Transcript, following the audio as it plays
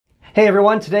Hey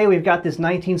everyone, today we've got this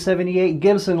 1978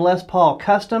 Gibson Les Paul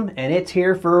Custom and it's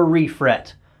here for a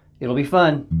refret. It'll be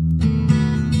fun.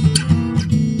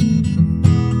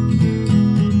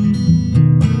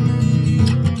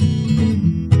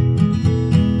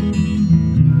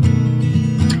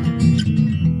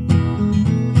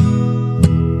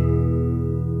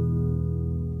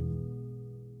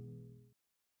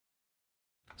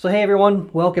 So hey everyone,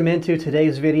 welcome into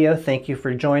today's video. Thank you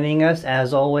for joining us.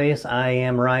 As always, I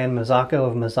am Ryan Mazzocco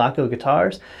of Mazzocco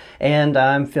Guitars, and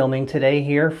I'm filming today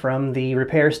here from the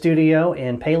repair studio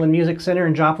in Palin Music Center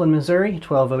in Joplin, Missouri,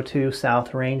 1202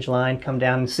 South Range Line. Come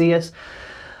down and see us.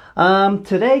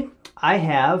 Today I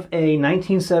have a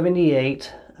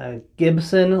 1978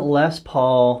 Gibson Les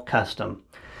Paul Custom,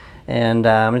 and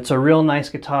it's a real nice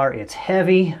guitar. It's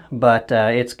heavy, but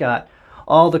it's got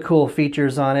all the cool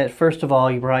features on it. First of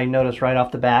all, you probably noticed right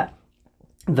off the bat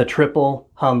the triple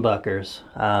humbuckers,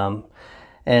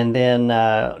 and then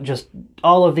just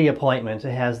all of the appointments.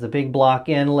 It has the big block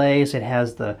inlays, it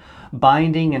has the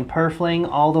binding and purfling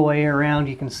all the way around.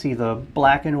 You can see the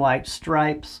black and white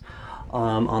stripes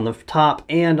on the top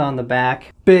and on the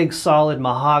back. Big solid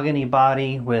mahogany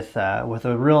body with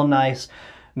a real nice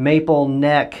maple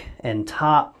neck and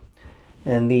top,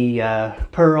 and the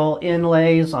pearl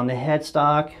inlays on the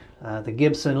headstock, the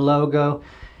Gibson logo,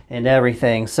 and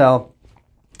everything. So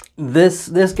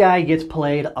this guy gets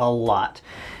played a lot,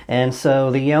 and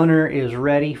so the owner is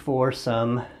ready for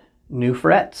some new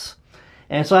frets,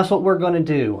 and so that's what we're going to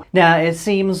do. Now, it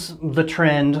seems the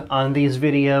trend on these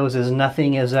videos is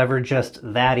nothing is ever just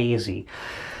that easy.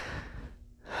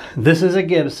 This is a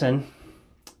Gibson,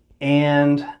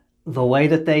 and the way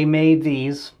that they made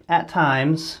these at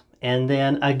times, and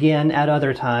then again at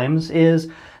other times, is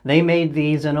they made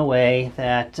these in a way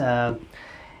that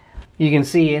you can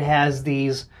see it has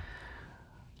these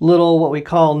little what we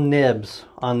call nibs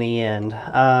on the end.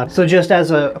 So just as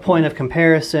a point of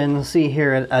comparison, see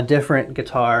here a different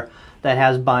guitar that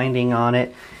has binding on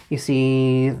it. You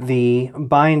see the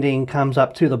binding comes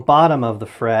up to the bottom of the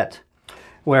fret,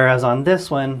 whereas on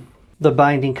this one the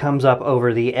binding comes up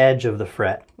over the edge of the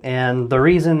fret. And the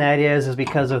reason that is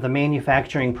because of the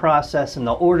manufacturing process and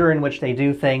the order in which they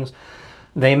do things.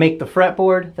 They make the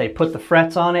fretboard, they put the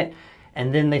frets on it,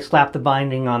 and then they slap the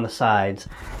binding on the sides.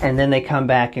 And then they come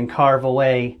back and carve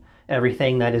away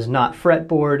everything that is not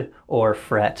fretboard or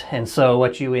fret. And so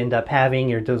what you end up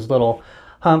having are those little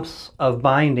humps of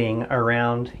binding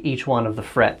around each one of the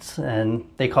frets, and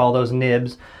they call those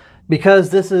nibs. Because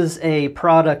this is a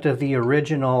product of the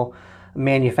original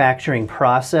manufacturing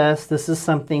process, this is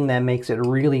something that makes it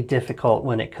really difficult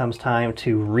when it comes time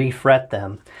to refret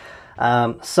them.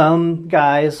 Some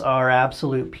guys are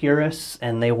absolute purists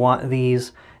and they want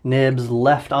these nibs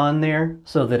left on there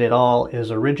so that it all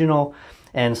is original,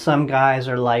 and some guys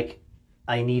are like,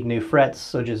 I need new frets,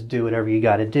 so just do whatever you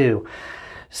got to do.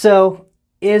 So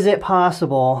is it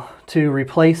possible to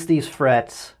replace these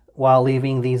frets while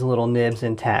leaving these little nibs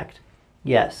intact?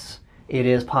 Yes, it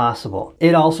is possible.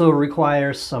 It also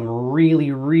requires some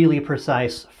really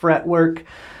precise fret work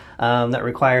that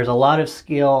requires a lot of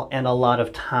skill and a lot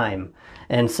of time.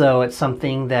 And so it's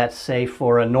something that, say,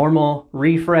 for a normal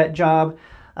refret job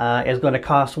is going to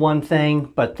cost one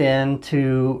thing, but then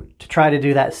to try to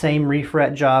do that same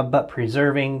refret job but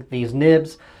preserving these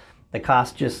nibs, the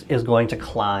cost just is going to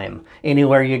climb.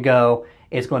 Anywhere you go,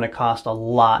 it's going to cost a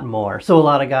lot more. So a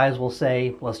lot of guys will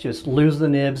say, let's just lose the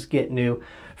nibs, get new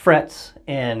frets,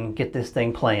 and get this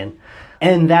thing playing.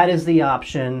 And that is the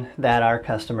option that our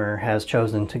customer has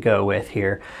chosen to go with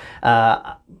here.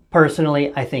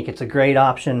 Personally, I think it's a great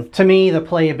option. To me, the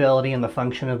playability and the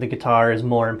function of the guitar is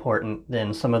more important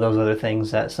than some of those other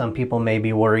things that some people may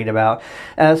be worried about,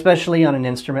 especially on an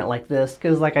instrument like this,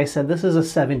 because like I said, this is a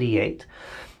 78.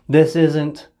 This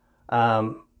isn't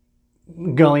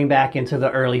going back into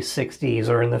the early 60s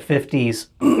or in the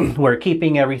 50s where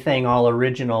keeping everything all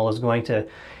original is going to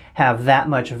have that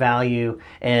much value,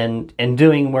 and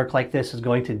doing work like this is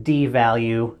going to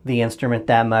devalue the instrument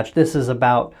that much. This is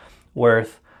about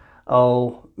worth,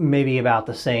 oh, maybe about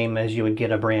the same as you would get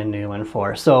a brand new one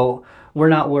for. So we're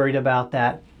not worried about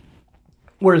that.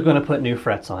 We're just going to put new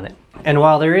frets on it. And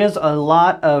while there is a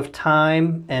lot of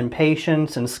time and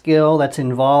patience and skill that's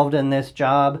involved in this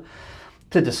job,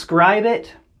 to describe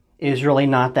it is really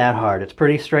not that hard. It's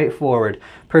pretty straightforward.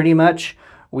 Pretty much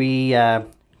we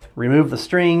remove the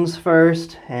strings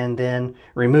first and then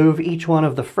remove each one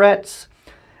of the frets.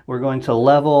 We're going to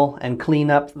level and clean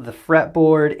up the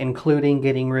fretboard, including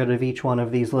getting rid of each one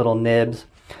of these little nibs.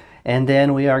 And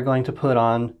then we are going to put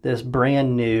on this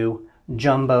brand new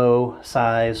jumbo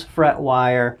size fret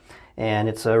wire, and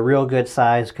it's a real good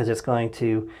size because it's going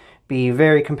to be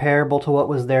very comparable to what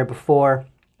was there before,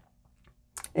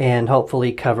 and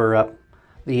hopefully cover up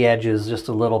the edges just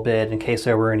a little bit in case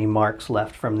there were any marks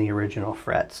left from the original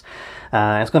frets.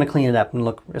 It's going to clean it up and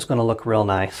it's going to look real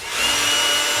nice.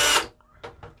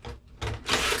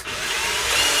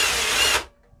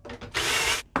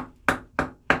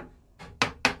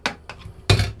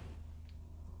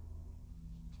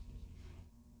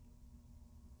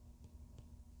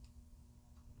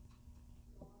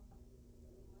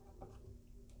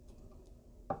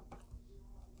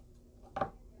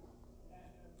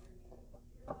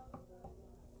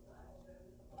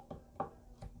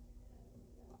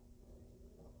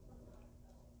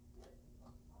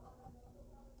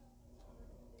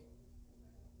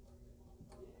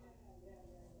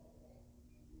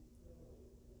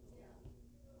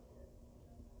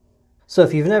 So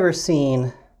if you've never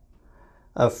seen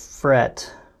a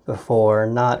fret before,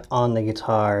 not on the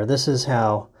guitar, this is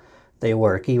how they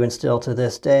work. Even still to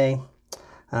this day,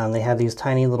 they have these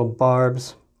tiny little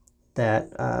barbs that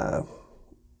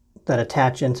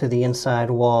attach into the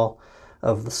inside wall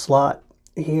of the slot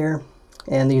here,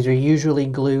 and these are usually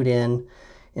glued in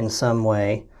some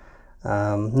way.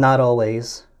 Not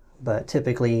always, but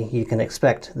typically you can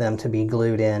expect them to be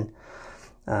glued in.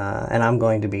 And I'm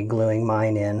going to be gluing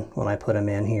mine in when I put them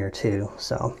in here too.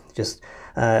 So just,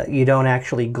 you don't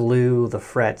actually glue the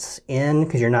frets in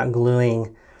because you're not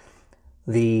gluing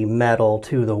the metal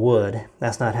to the wood.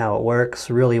 That's not how it works.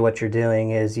 Really what you're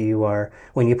doing is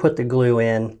when you put the glue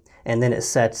in and then it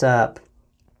sets up,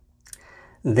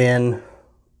 then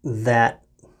that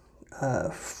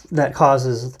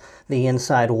causes the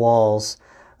inside walls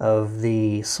of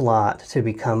the slot to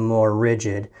become more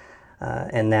rigid.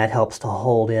 And that helps to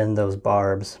hold in those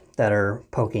barbs that are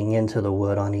poking into the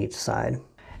wood on each side.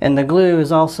 And the glue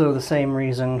is also the same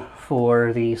reason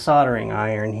for the soldering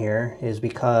iron here, is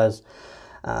because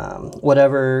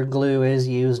whatever glue is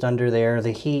used under there,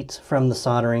 the heat from the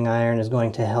soldering iron is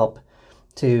going to help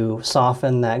to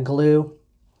soften that glue.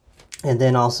 And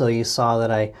then also you saw that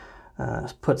I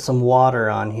put some water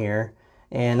on here.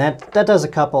 And that does a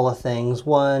couple of things.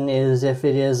 One is if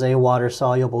it is a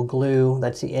water-soluble glue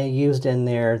that's used in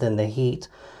there, then the heat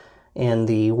and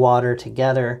the water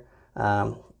together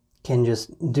can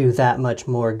just do that much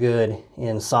more good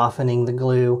in softening the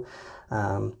glue.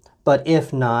 But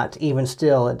if not, even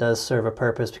still, it does serve a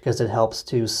purpose because it helps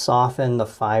to soften the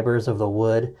fibers of the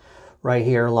wood right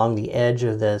here along the edge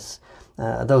of this.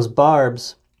 Those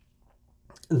barbs,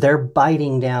 they're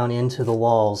biting down into the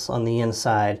walls on the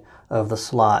inside of the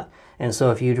slot, and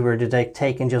so if you were to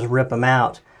take and just rip them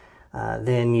out,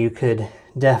 then you could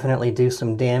definitely do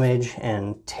some damage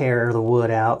and tear the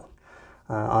wood out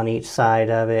on each side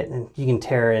of it. And you can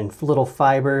tear it in little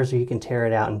fibers, or you can tear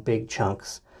it out in big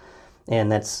chunks, and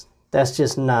that's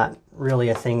just not really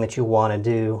a thing that you want to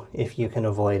do if you can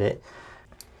avoid it.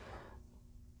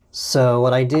 So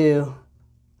what I do,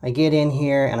 I get in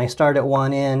here and I start at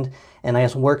one end and I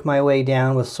just work my way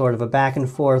down with sort of a back and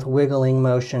forth wiggling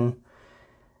motion,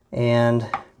 and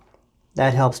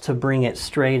that helps to bring it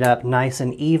straight up nice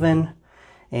and even,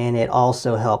 and it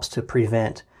also helps to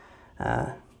prevent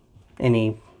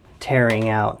any tearing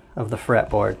out of the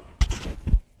fretboard.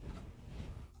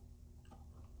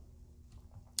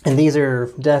 And these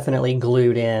are definitely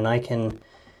glued in. I can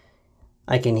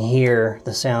hear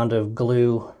the sound of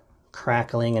glue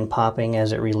crackling and popping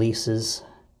as it releases.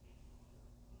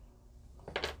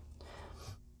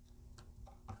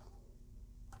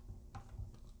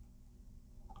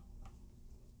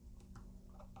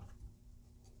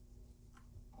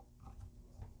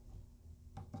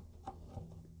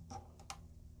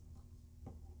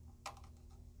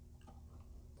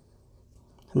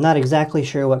 I'm not exactly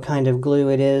sure what kind of glue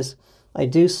it is. I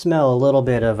do smell a little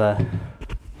bit of a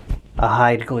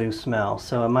hide glue smell,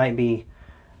 so it might be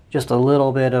just a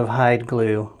little bit of hide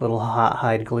glue, little hot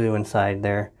hide glue inside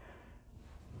there.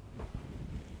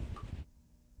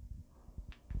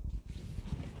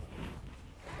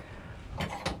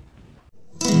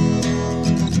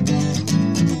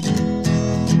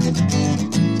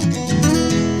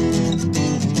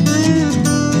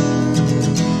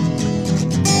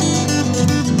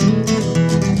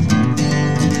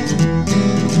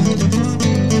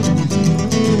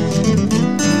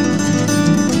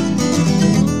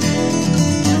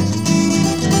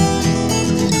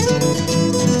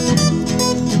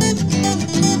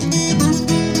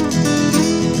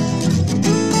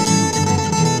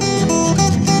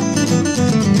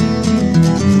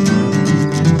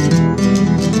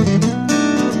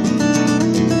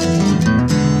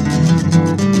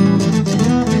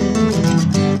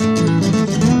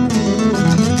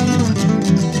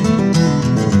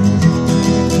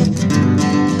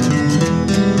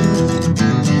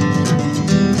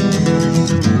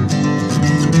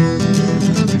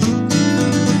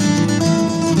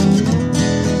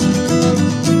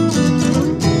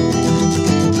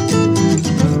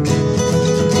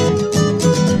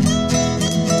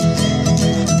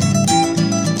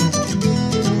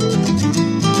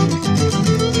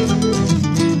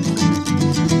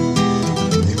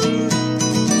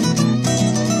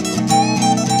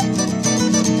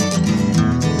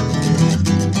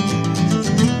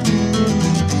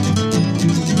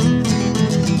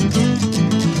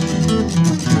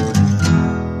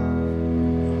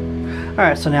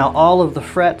 Alright, so now all of the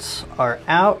frets are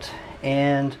out,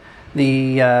 and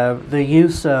the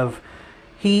use of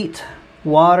heat,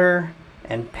 water,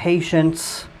 and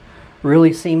patience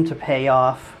really seemed to pay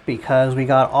off, because we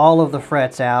got all of the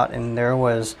frets out and there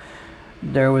was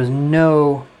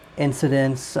no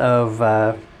incidents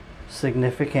of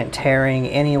significant tearing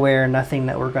anywhere, nothing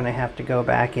that we're going to have to go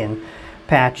back and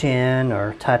patch in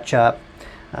or touch up.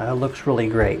 It looks really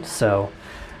great. So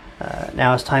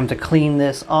now it's time to clean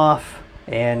this off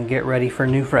and get ready for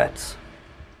new frets.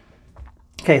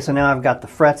 Okay, so now I've got the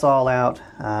frets all out.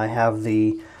 I have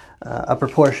the upper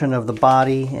portion of the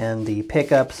body and the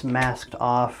pickups masked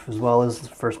off, as well as the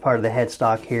first part of the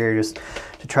headstock here, just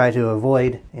to try to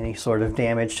avoid any sort of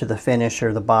damage to the finish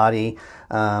or the body,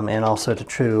 and also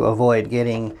to avoid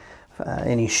getting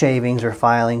any shavings or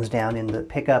filings down in the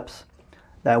pickups.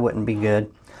 That wouldn't be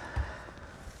good.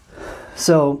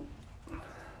 So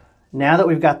now that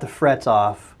we've got the frets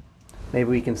off, maybe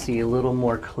we can see a little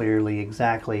more clearly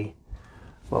exactly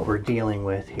what we're dealing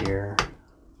with here.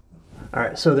 All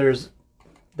right, so there's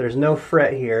no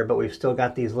fret here, but we've still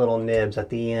got these little nibs at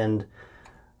the end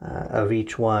of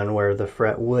each one where the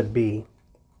fret would be.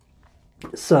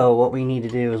 So what we need to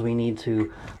do is we need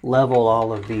to level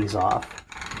all of these off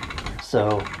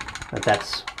so that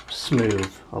that's smooth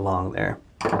along there.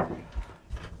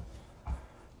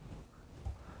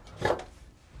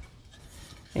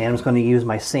 And I'm just going to use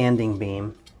my sanding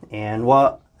beam. And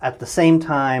while at the same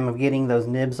time of getting those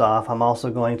nibs off, I'm also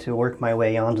going to work my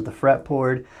way onto the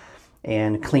fretboard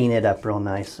and clean it up real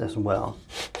nice as well.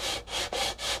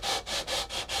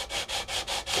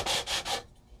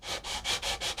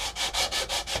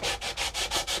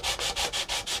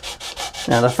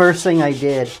 Now, the first thing I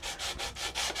did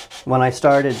when I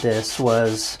started this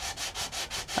was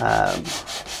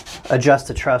adjust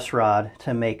the truss rod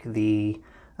to make the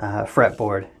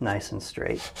fretboard nice and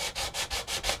straight.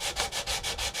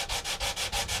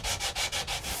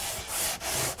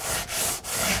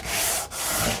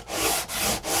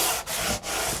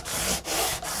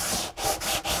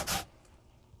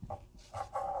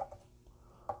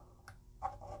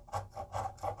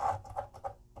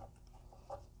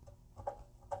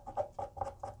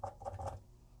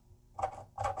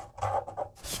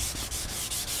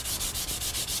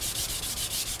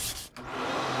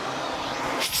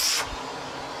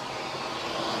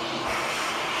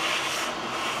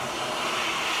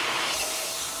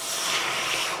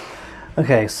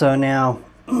 Okay, so now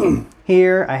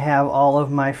here I have all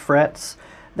of my frets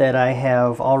that I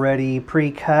have already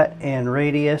pre-cut and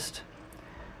radiused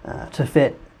to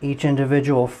fit each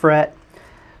individual fret.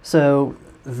 So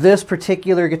this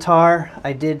particular guitar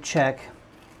I did check.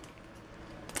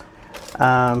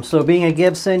 So being a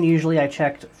Gibson, usually I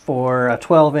checked for a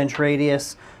 12-inch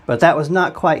radius, but that was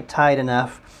not quite tight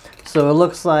enough. So it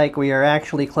looks like we are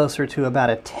actually closer to about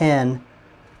a 10.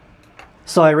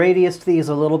 So I radiused these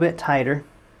a little bit tighter.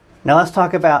 Now let's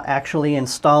talk about actually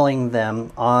installing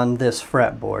them on this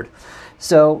fretboard.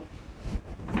 So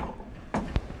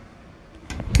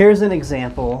here's an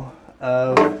example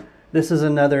of, this is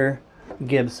another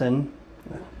Gibson.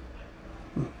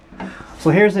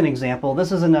 So here's an example.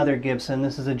 This is another Gibson.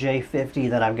 This is a J50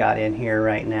 that I've got in here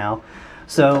right now.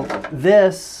 So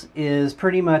this is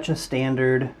pretty much a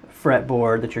standard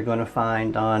fretboard that you're going to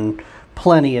find on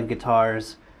plenty of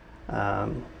guitars.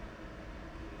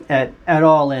 At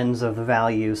all ends of the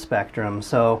value spectrum.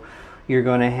 So you're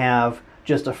going to have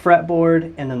just a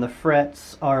fretboard, and then the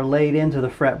frets are laid into the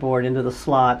fretboard, into the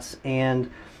slots, and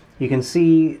you can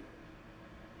see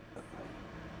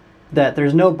that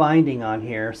there's no binding on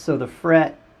here, so the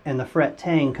fret and the fret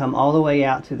tang come all the way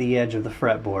out to the edge of the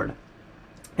fretboard,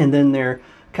 and then they're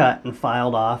cut and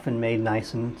filed off and made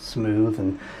nice and smooth,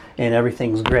 and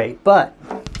everything's great. But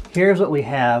here's what we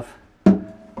have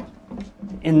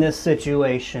in this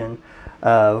situation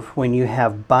of when you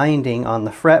have binding on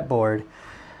the fretboard.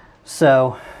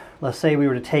 So let's say we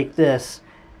were to take this,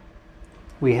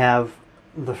 we have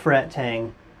the fret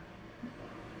tang.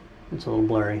 It's a little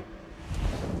blurry.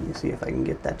 Let me see if I can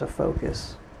get that to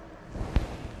focus.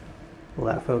 Will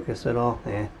that focus at all?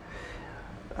 Yeah.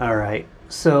 All right,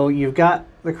 so you've got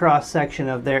the cross section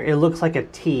of there. It looks like a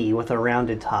T with a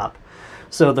rounded top.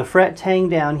 So the fret tang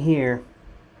down here,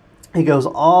 it goes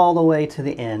all the way to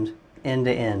the end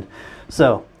to end.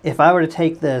 So if I were to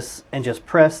take this and just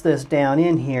press this down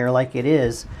in here like it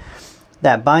is,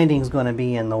 that binding's going to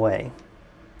be in the way.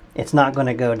 It's not going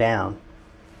to go down.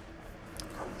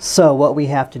 So what we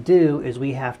have to do is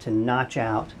we have to notch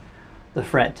out the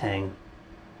fret tang.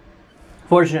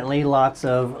 Fortunately, lots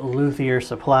of luthier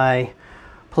supply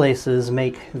places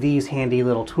make these handy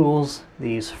little tools,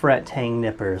 these fret tang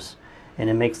nippers. and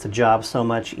it makes the job so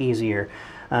much easier.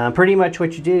 Pretty much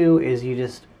what you do is you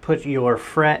just put your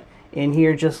fret in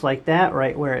here just like that,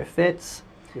 right where it fits.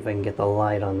 See if I can get the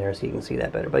light on there so you can see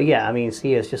that better. But yeah, I mean,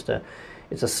 see, it's a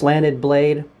slanted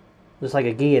blade, just like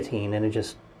a guillotine, and it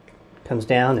just comes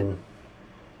down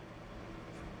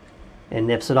and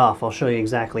nips it off. I'll show you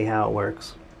exactly how it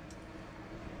works.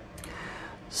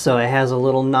 So it has a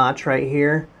little notch right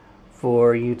here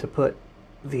for you to put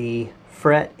the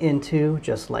fret into,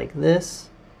 just like this.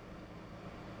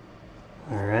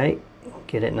 All right,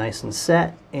 get it nice and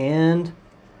set, and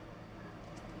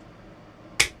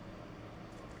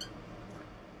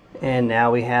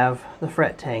now we have the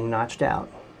fret tang notched out.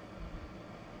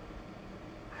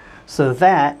 So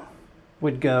that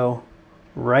would go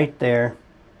right there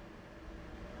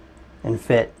and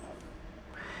fit.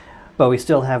 But we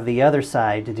still have the other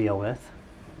side to deal with.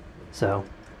 So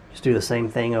just do the same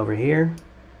thing over here.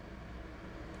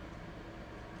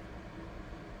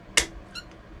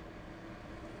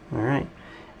 All right,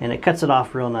 and it cuts it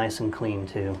off real nice and clean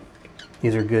too.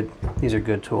 These are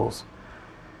good tools.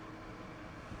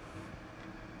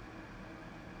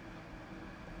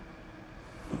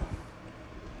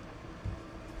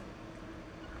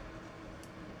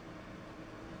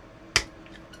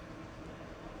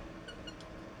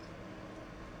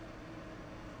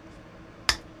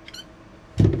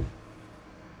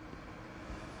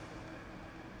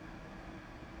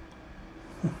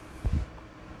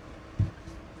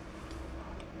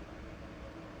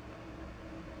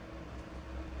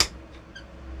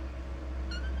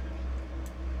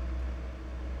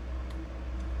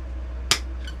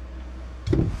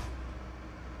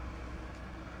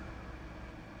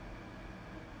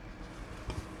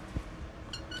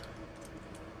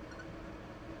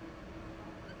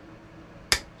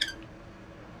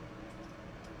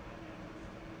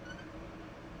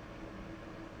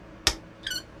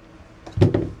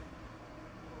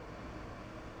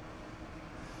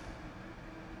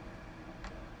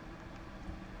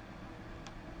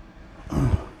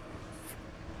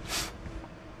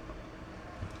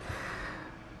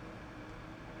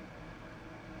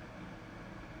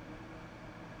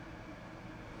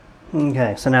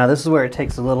 Okay, so now this is where it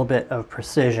takes a little bit of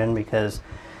precision, because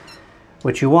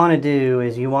what you want to do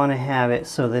is you want to have it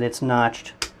so that it's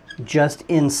notched just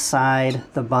inside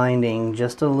the binding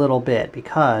just a little bit,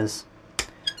 because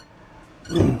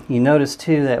you notice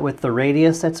too that with the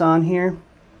radius that's on here,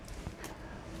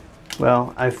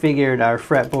 well, I figured our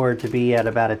fretboard to be at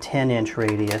about a 10-inch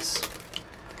radius.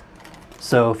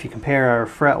 So if you compare our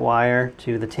fret wire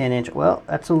to the 10-inch, well,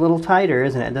 that's a little tighter,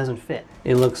 isn't it? It doesn't fit.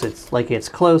 It looks like it's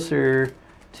closer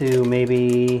to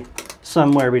maybe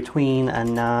somewhere between a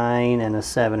 9 and a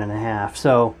 7.5.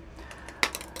 So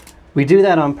we do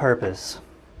that on purpose.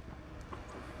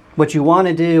 What you want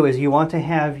to do is you want to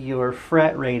have your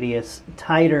fret radius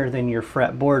tighter than your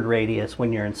fretboard radius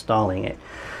when you're installing it.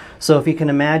 So if you can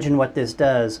imagine what this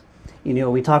does, you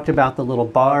know, we talked about the little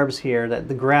barbs here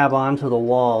that grab onto the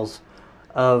walls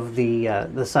of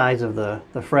the sides of the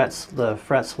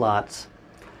fret slots.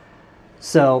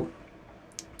 So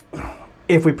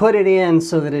if we put it in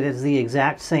so that it is the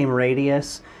exact same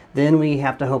radius, then we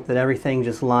have to hope that everything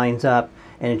just lines up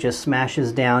and it just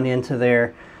smashes down into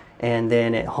there, and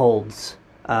then it holds.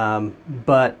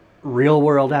 But real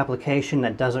world application,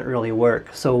 that doesn't really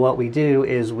work. So what we do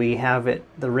is we have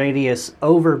the radius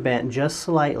overbent just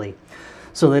slightly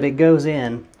so that it goes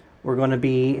in. We're going to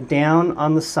be down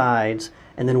on the sides,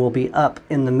 and then we'll be up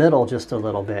in the middle just a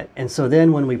little bit. And so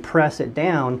then when we press it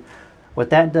down, what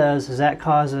that does is that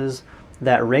causes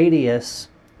that radius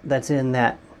that's in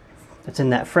that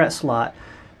fret slot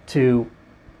to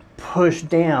push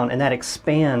down, and that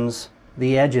expands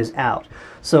the edges out.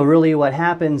 So really what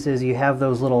happens is you have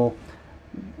those little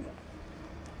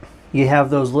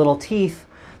teeth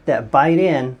that bite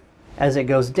in as it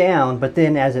goes down, but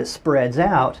then as it spreads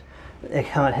out, it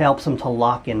kind of helps them to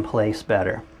lock in place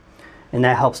better. And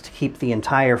that helps to keep the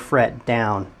entire fret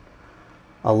down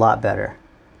a lot better.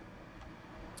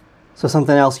 So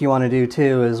something else you want to do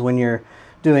too is when you're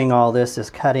doing all this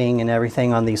cutting and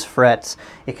everything on these frets,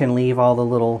 it can leave all the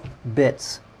little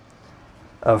bits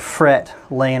of fret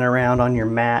laying around on your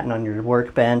mat and on your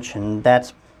workbench, and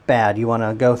that's bad. You want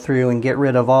to go through and get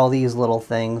rid of all these little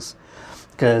things,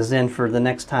 because then for the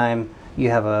next time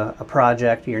you have a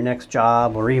project, your next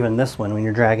job, or even this one, when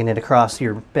you're dragging it across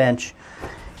your bench,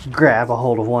 grab a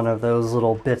hold of one of those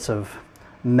little bits of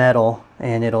metal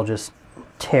and it'll just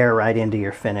tear right into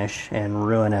your finish and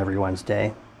ruin everyone's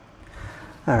day.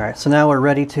 Alright, so now we're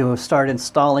ready to start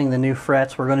installing the new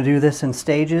frets. We're going to do this in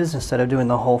stages instead of doing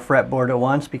the whole fretboard at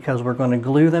once, because we're going to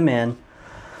glue them in,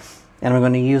 and I'm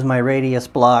going to use my radius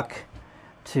block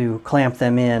to clamp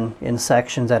them in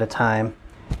sections at a time.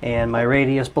 And my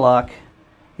radius block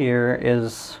here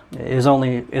is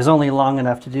only long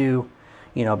enough to do,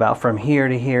 you know, about from here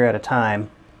to here at a time.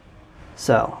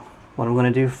 So what I'm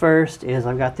going to do first is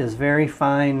I've got this very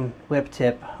fine whip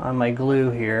tip on my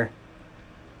glue here,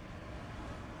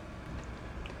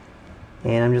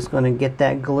 and I'm just going to get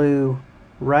that glue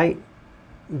right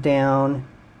down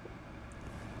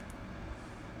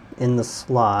in the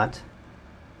slot.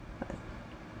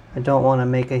 I don't want to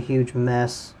make a huge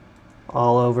mess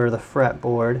all over the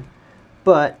fretboard,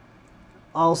 but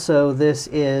also this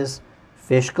is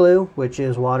fish glue, which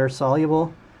is water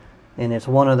soluble, and it's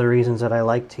one of the reasons that I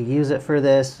like to use it for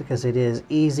this, because it is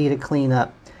easy to clean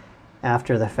up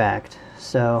after the fact.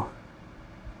 So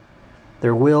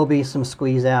there will be some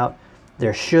squeeze out,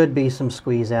 there should be some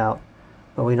squeeze out,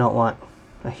 but we don't want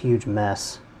a huge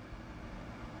mess.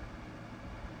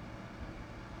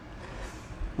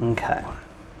 Okay,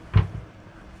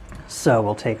 so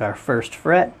we'll take our first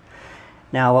fret.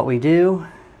 Now what we do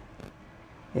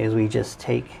is we just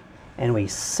take and we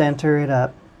center it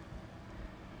up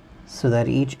so that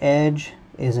each edge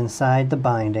is inside the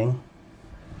binding.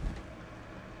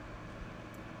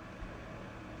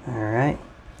 Alright,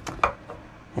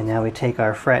 and now we take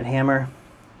our fret hammer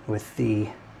with the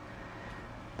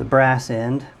brass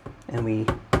end and we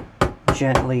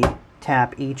gently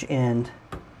tap each end .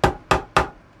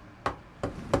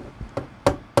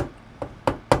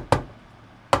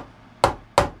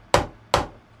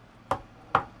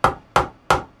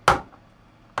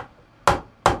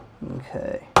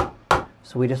 Okay,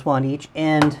 so we just want each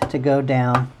end to go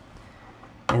down,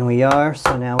 and we are.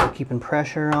 So now we're keeping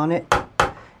pressure on it,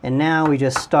 and now we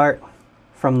just start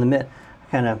from the mid.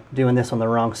 Kind of doing this on the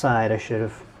wrong side. I should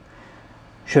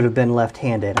have been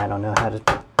left-handed. I don't know how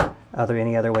to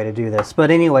any other way to do this.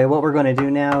 But anyway, what we're going to do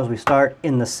now is we start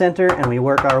in the center and we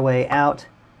work our way out.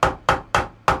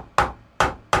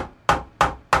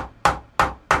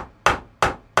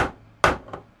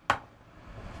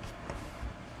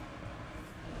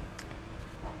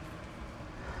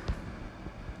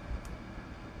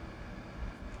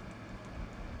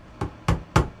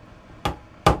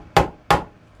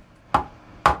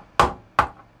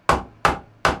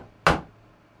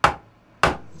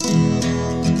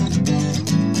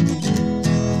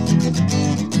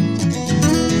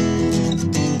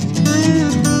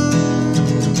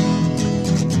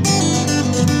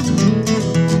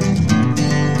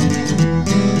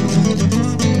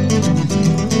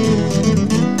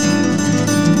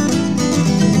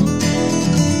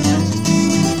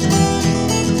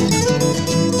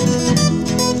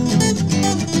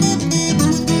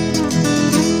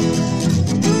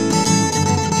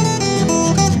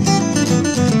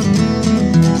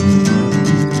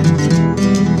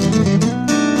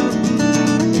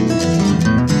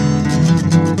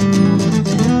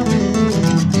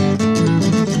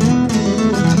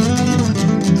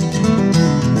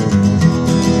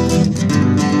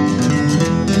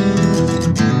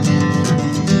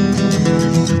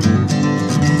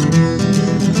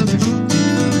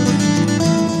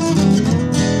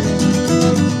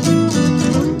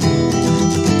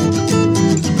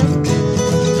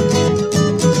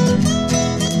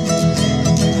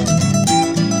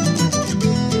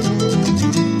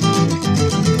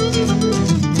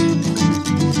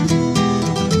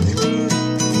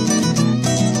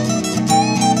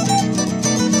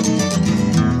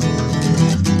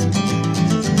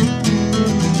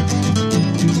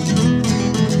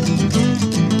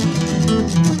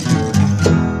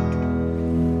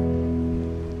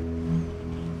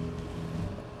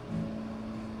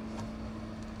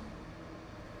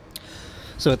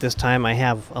 So at this time I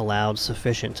have allowed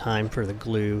sufficient time for the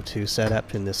glue to set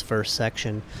up in this first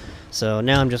section. So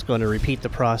now I'm just going to repeat the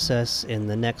process in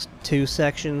the next two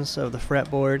sections of the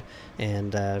fretboard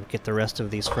and get the rest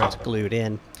of these frets glued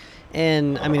in.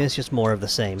 And I mean, it's just more of the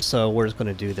same, so we're just going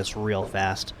to do this real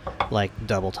fast, like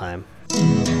double time.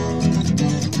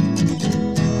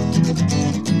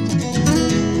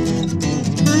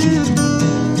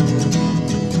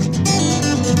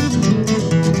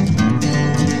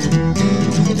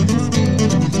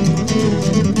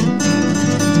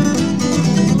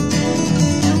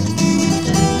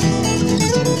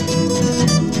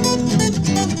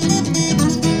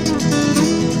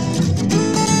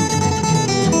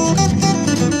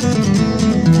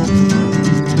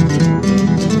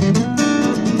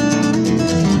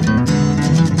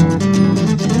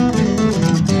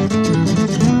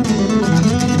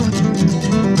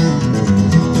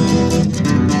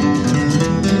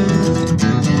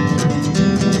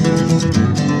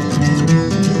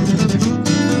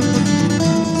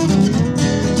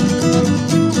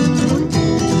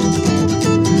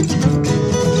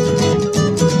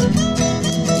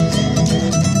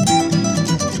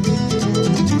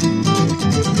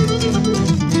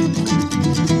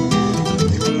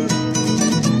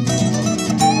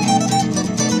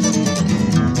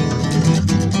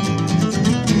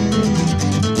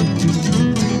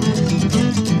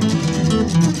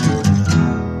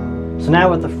 So now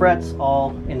with the frets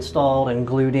all installed and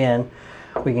glued in,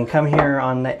 we can come here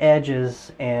on the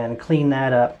edges and clean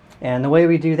that up. And the way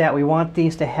we do that, we want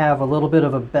these to have a little bit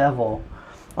of a bevel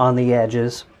on the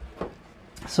edges.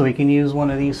 So we can use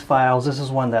one of these files. This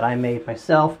is one that I made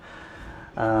myself.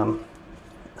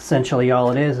 Essentially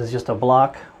all it is just a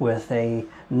block with a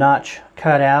notch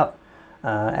cut out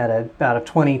at about a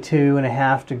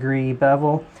 22.5 degree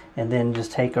bevel, and then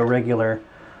just take a regular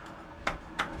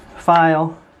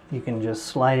file. You can just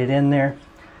slide it in there,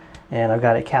 and I've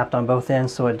got it capped on both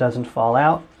ends so it doesn't fall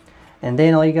out. And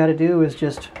then all you got to do is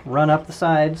just run up the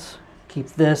sides, keep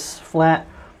this flat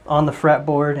on the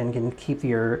fretboard, and can keep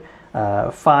your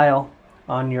file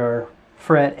on your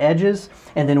fret edges.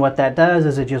 And then what that does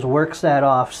is it just works that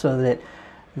off so that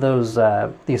those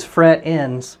these fret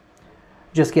ends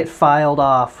just get filed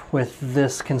off with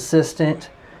this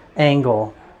consistent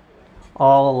angle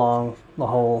all along the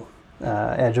whole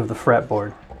edge of the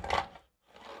fretboard.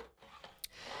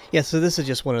 Yeah, so this is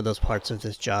just one of those parts of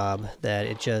this job that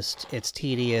it's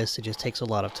tedious, it just takes a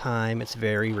lot of time, it's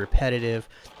very repetitive.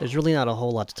 There's really not a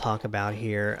whole lot to talk about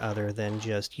here other than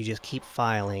you just keep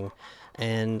filing.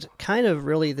 And kind of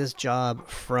really this job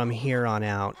from here on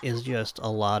out is just a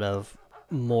lot of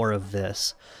more of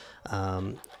this.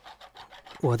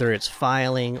 Whether it's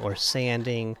filing or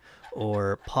sanding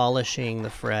or polishing the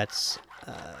frets,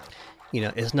 you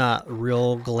know, it's not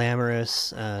real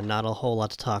glamorous, not a whole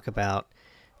lot to talk about.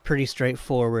 Pretty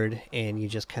straightforward, and you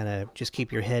just kind of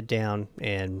keep your head down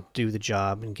and do the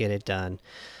job and get it done.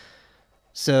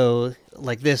 So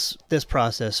like this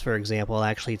process, for example,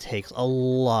 actually takes a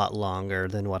lot longer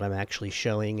than what I'm actually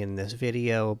showing in this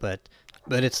video, but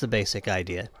it's the basic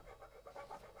idea.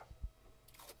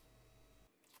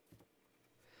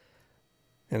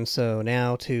 And so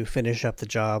now to finish up the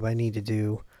job, I need to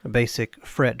do a basic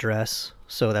fret dress.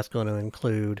 So that's going to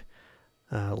include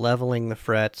leveling the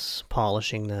frets,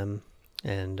 polishing them,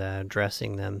 and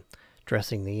dressing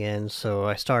the ends. So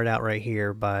I start out right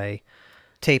here by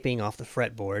taping off the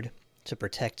fretboard to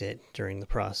protect it during the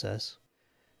process.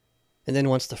 And then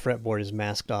once the fretboard is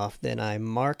masked off, then I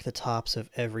mark the tops of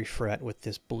every fret with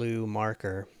this blue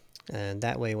marker, and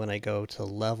that way when I go to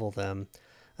level them,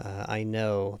 I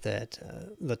know that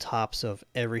the tops of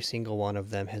every single one of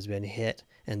them has been hit,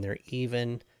 and they're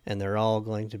even, and they're all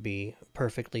going to be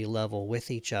perfectly level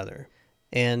with each other.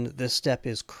 And this step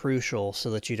is crucial so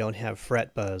that you don't have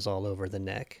fret buzz all over the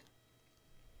neck.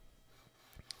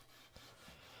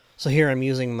 So here I'm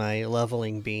using my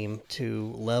leveling beam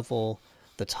to level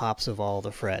the tops of all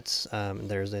the frets.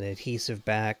 There's an adhesive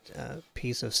backed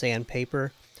piece of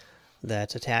sandpaper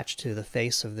that's attached to the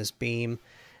face of this beam,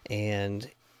 and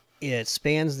it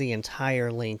spans the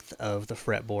entire length of the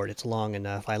fretboard. It's long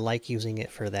enough. I like using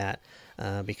it for that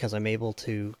because I'm able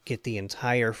to get the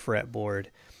entire fretboard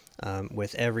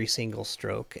with every single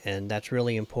stroke, and that's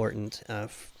really important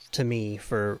to me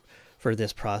for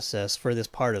this process, for this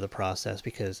part of the process,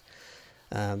 because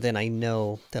then I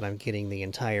know that I'm getting the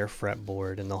entire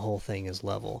fretboard and the whole thing is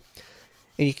level.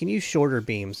 And you can use shorter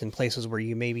beams in places where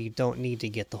you maybe don't need to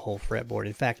get the whole fretboard.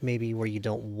 In fact, maybe where you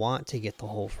don't want to get the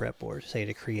whole fretboard, say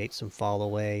to create some fall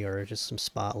away or just some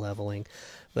spot leveling.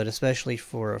 But especially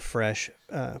for a fresh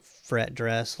fret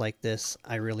dress like this,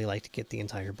 I really like to get the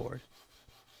entire board.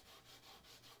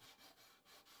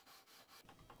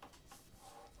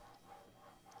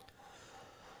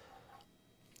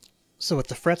 So with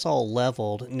the frets all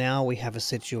leveled, now we have a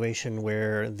situation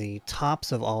where the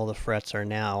tops of all the frets are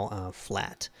now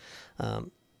flat.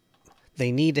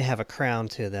 They need to have a crown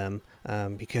to them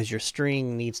because your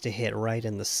string needs to hit right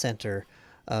in the center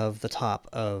of the top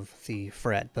of the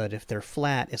fret. But if they're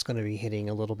flat, it's going to be hitting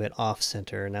a little bit off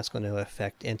center, and that's going to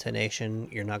affect intonation.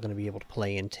 You're not going to be able to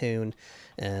play in tune,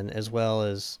 and as well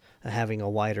as having a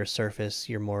wider surface,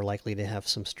 you're more likely to have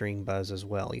some string buzz as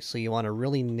well. So you want a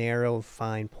really narrow,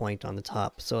 fine point on the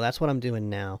top. So that's what I'm doing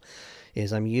now,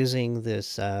 is I'm using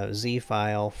this Z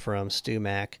file from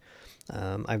StewMac.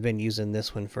 I've been using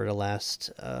this one for the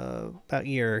last about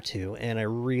year or two, and I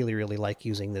really like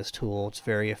using this tool. It's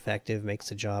very effective, makes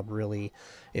the job really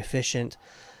efficient,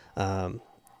 and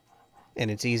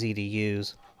it's easy to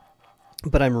use.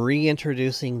 But I'm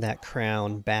reintroducing that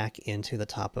crown back into the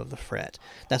top of the fret.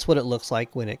 That's what it looks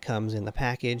like when it comes in the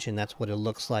package, and that's what it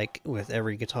looks like with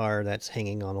every guitar that's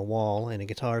hanging on a wall in a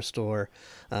guitar store.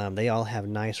 They all have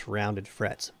nice rounded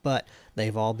frets, but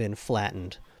they've all been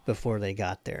flattened before they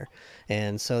got there.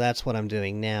 And so that's what I'm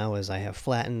doing now, is I have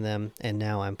flattened them, and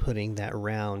now I'm putting that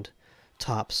round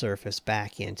top surface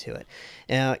back into it.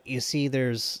 Now you see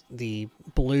there's the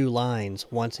blue lines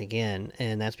once again,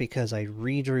 and that's because I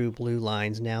redrew blue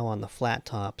lines now on the flat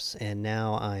tops, and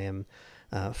now I am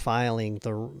filing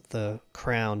the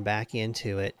crown back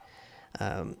into it.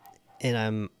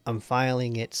 And I'm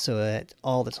filing it so that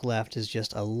all that's left is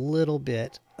just a little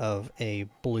bit of a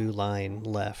blue line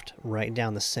left right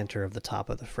down the center of the top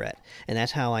of the fret. And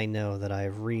that's how I know that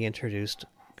I've reintroduced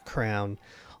crown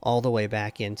all the way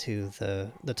back into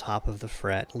the top of the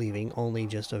fret, leaving only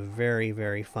just a very,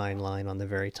 very fine line on the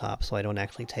very top, so I don't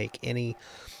actually take any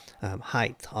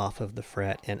height off of the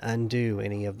fret and undo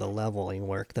any of the leveling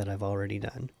work that I've already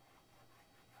done.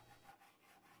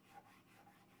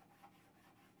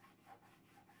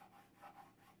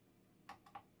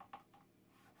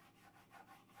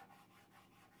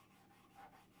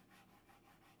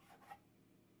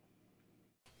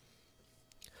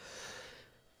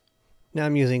 Now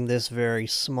I'm using this very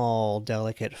small,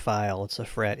 delicate file. It's a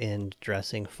fret end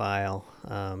dressing file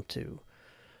to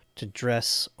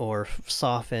dress or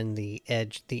soften the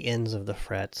ends of the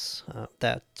frets.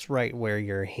 That's right where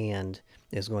your hand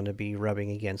is going to be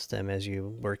rubbing against them as you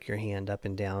work your hand up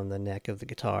and down the neck of the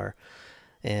guitar.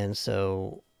 And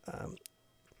so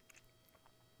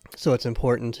it's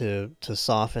important to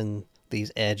soften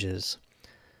these edges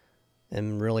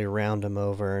and really round them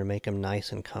over and make them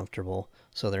nice and comfortable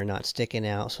so they're not sticking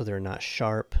out, so they're not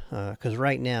sharp. Because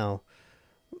right now,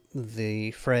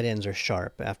 the fret ends are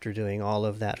sharp after doing all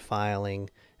of that filing,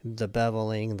 the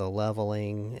beveling, the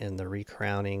leveling, and the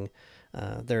recrowning.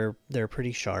 They're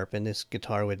pretty sharp, and this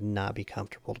guitar would not be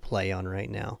comfortable to play on right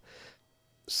now.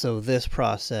 So this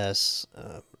process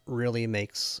really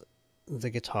makes the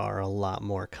guitar a lot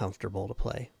more comfortable to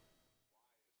play.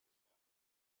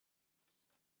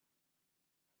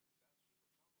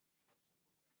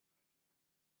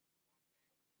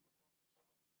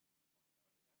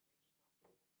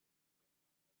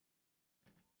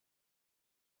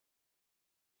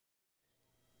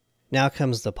 Now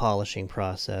comes the polishing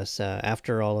process.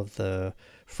 After all of the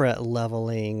fret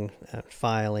leveling,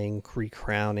 filing,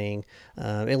 recrowning,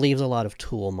 it leaves a lot of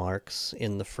tool marks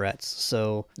in the frets.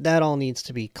 So that all needs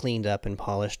to be cleaned up and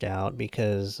polished out,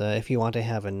 because if you want to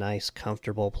have a nice,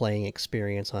 comfortable playing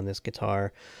experience on this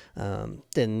guitar,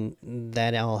 then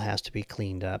that all has to be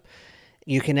cleaned up.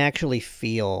 You can actually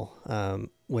feel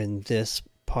when this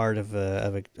part of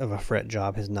a fret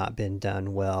job has not been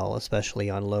done well, especially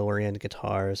on lower end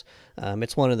guitars.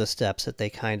 It's one of the steps that they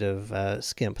kind of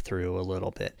skimp through a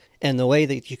little bit. And the way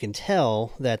that you can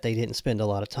tell that they didn't spend a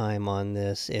lot of time on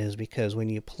this is because when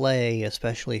you play,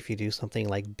 especially if you do something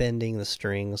like bending the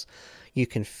strings, you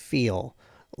can feel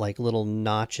like little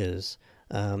notches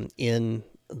in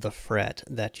the fret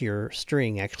that your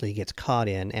string actually gets caught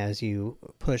in as you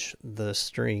push the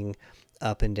string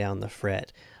up and down the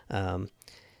fret.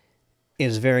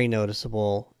 Is very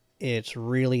noticeable. It's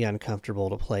really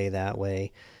uncomfortable to play that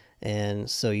way, and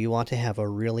so you want to have a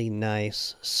really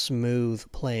nice, smooth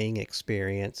playing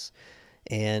experience,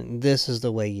 and this is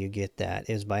the way you get that,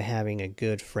 is by having a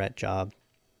good fret job.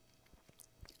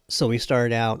 So we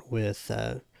start out with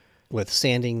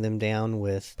sanding them down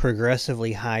with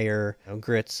progressively higher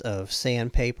grits of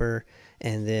sandpaper,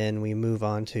 and then we move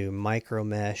on to micro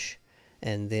mesh,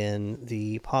 and then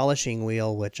the polishing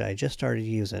wheel, which I just started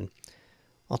using.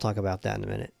 I'll talk about that in a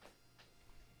minute.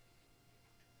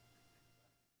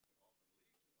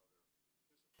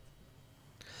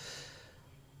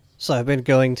 So I've been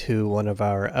going to one of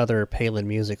our other Palin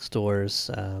Music stores,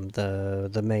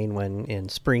 the main one in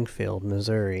Springfield,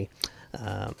 Missouri,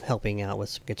 helping out with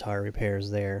some guitar repairs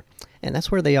there. And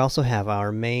that's where they also have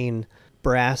our main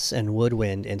brass and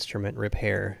woodwind instrument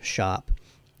repair shop.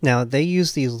 Now, they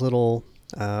use these little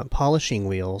polishing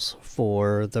wheels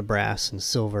for the brass and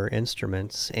silver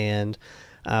instruments, and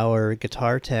our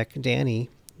guitar tech Danny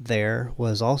there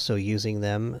was also using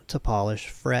them to polish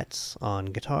frets on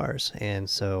guitars, and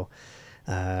so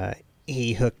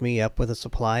he hooked me up with a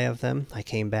supply of them. I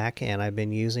came back and I've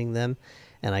been using them,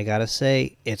 and I gotta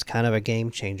say, it's kind of a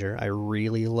game changer. I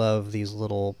really love these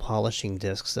little polishing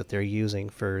discs that they're using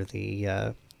for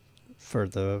the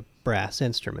brass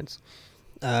instruments.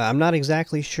 I'm not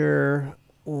exactly sure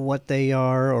what they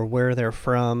are or where they're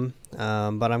from,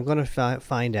 but I'm going to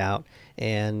find out,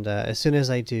 and as soon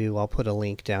as I do, I'll put a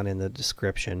link down in the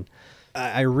description.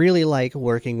 I really like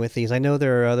working with these. I know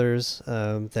there are others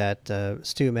that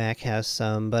Stu Mac has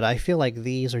some, but I feel like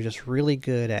these are just really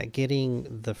good at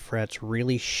getting the frets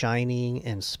really shining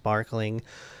and sparkling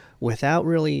without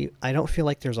really, I don't feel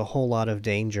like there's a whole lot of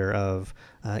danger of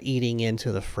eating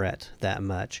into the fret that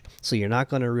much. So you're not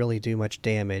going to really do much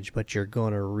damage, but you're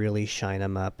going to really shine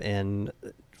them up. And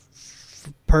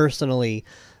personally,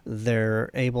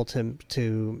 they're able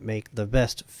to make the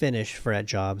best finish fret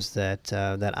jobs that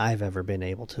I've ever been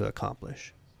able to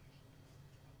accomplish.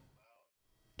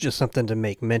 Just something to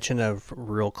make mention of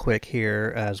real quick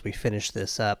here as we finish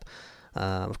this up.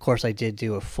 Of course, I did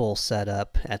do a full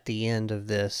setup at the end of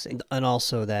this, and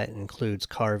also that includes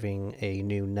carving a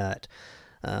new nut,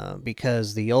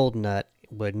 because the old nut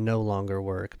would no longer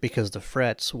work because the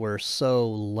frets were so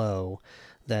low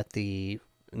that the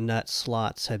nut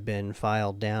slots had been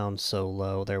filed down so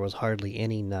low there was hardly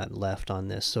any nut left on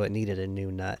this, so it needed a new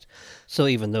nut. So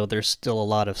even though there's still a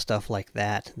lot of stuff like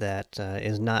that that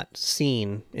is not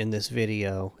seen in this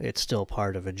video, it's still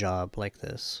part of a job like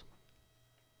this.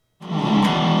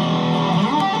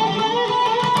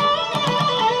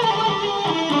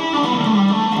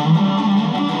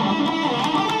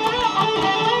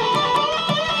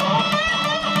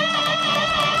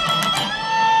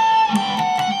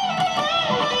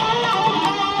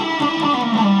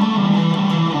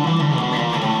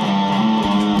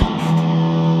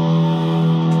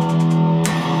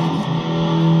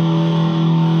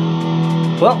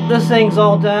 Well, this thing's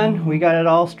all done. We got it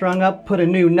all strung up, put a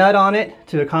new nut on it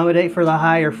to accommodate for the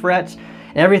higher frets.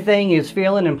 Everything is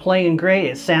feeling and playing great.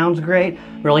 It sounds great.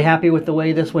 Really happy with the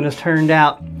way this one has turned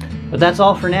out. But that's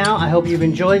all for now. I hope you've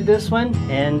enjoyed this one,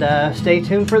 and stay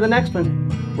tuned for the next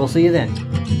one. We'll see you then.